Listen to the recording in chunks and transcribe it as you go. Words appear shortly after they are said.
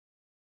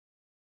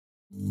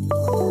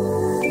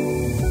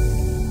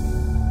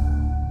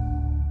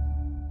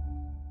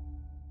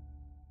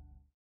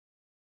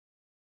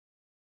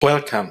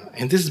Welcome.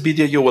 In this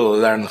video you will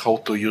learn how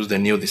to use the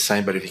new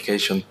design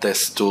verification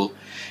test tool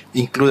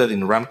included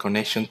in RAM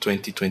Connection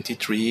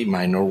 2023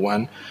 Minor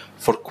 1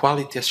 for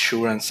quality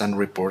assurance and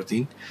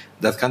reporting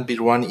that can be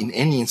run in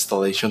any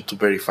installation to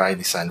verify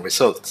design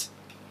results.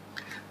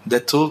 The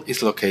tool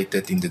is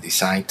located in the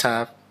Design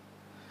tab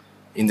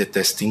in the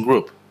Testing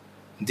group.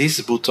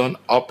 This button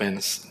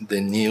opens the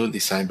new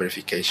design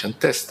verification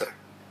tester.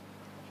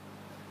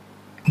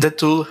 The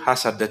tool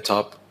has at the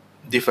top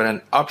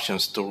different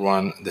options to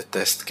run the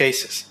test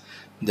cases.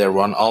 The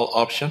Run All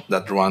option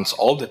that runs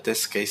all the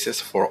test cases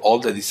for all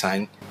the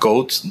design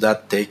codes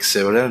that take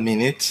several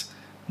minutes.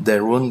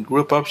 The Run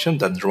Group option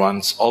that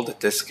runs all the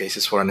test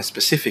cases for a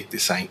specific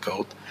design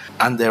code.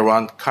 And the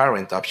Run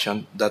Current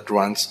option that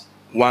runs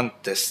one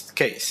test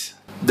case.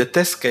 The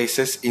test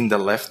cases in the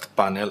left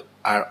panel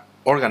are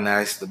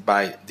organized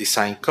by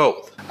design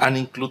code and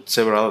include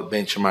several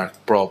benchmark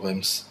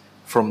problems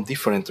from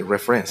different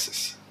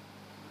references.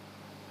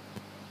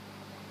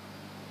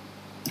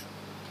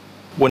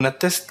 When a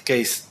test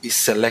case is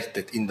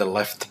selected in the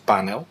left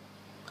panel,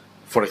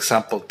 for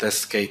example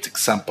test case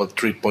example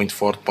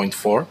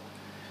 3.4.4,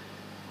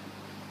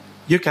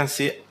 you can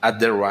see at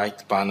the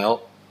right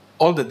panel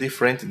all the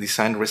different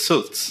design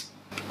results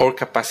or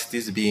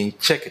capacities being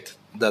checked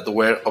that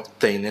were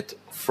obtained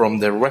from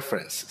the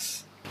references.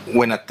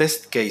 When a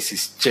test case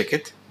is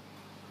checked,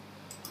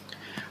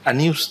 a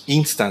new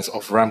instance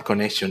of RAM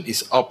connection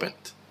is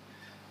opened,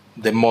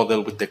 the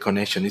model with the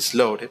connection is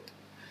loaded,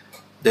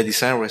 the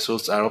design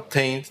results are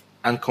obtained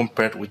and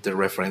compared with the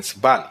reference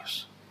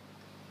values.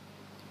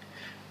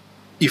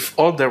 If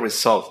all the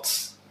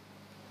results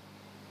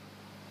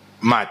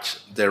match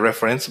the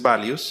reference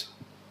values,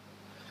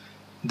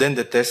 then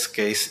the test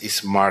case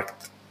is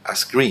marked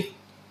as green.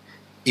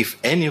 If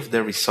any of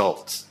the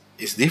results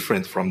is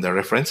different from the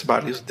reference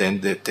values,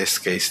 then the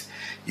test case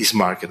is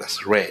marked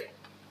as red.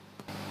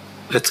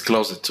 Let's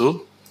close the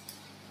tool.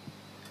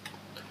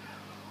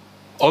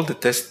 All the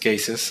test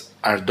cases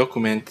are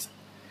documented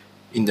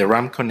in the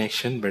RAM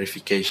Connection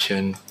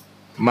Verification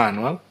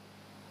Manual,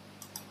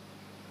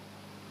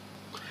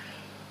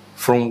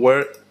 from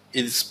where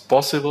it is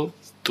possible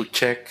to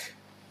check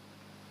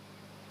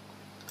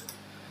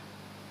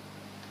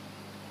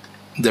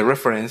the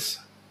reference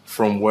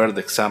from where the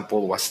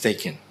example was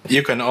taken.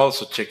 You can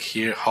also check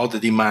here how the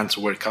demands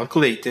were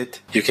calculated.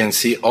 You can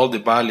see all the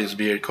values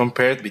being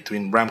compared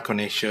between RAM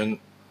Connection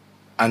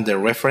and the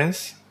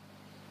reference,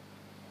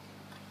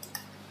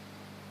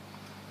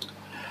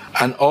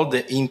 and all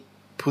the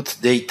input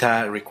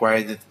data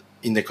required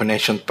in the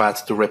connection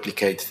path to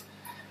replicate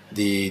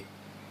the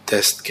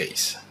test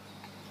case.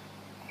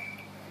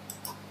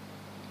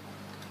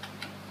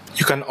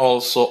 You can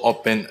also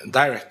open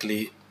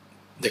directly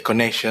the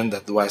connection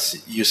that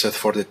was used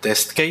for the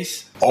test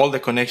case. All the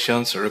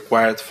connections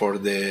required for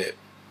the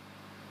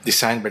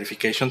design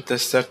verification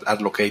tester are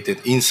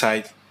located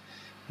inside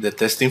the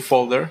testing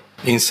folder,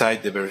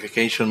 inside the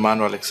verification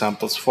manual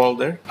examples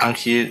folder, and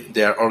here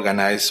they are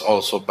organized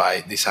also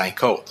by design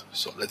code.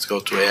 So let's go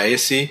to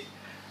AISC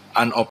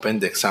and open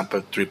the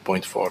example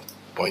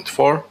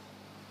 3.4.4.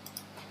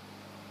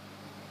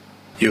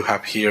 You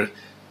have here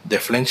the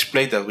flange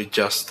plate that we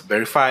just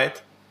verified.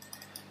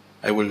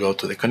 I will go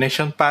to the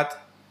connection path,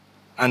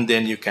 and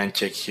then you can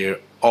check here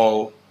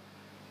all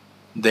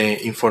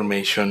the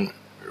information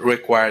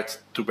required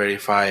to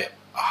verify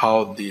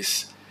how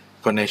this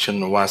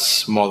connection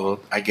was modeled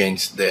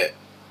against the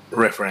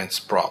reference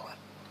problem.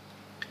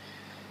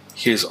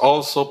 Here is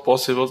also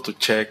possible to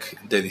check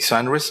the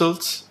design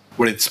results,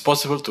 where it's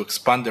possible to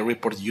expand the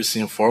report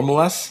using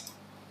formulas,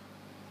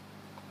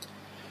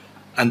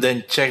 and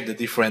then check the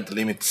different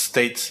limit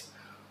states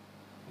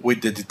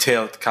with the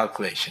detailed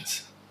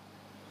calculations.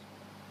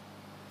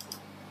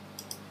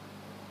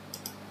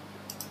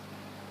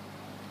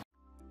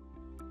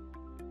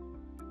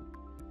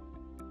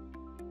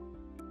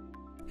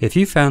 If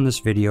you found this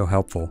video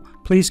helpful,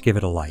 please give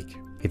it a like.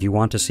 If you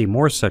want to see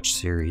more such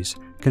series,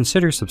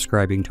 consider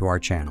subscribing to our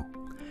channel.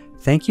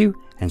 Thank you,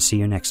 and see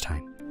you next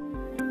time.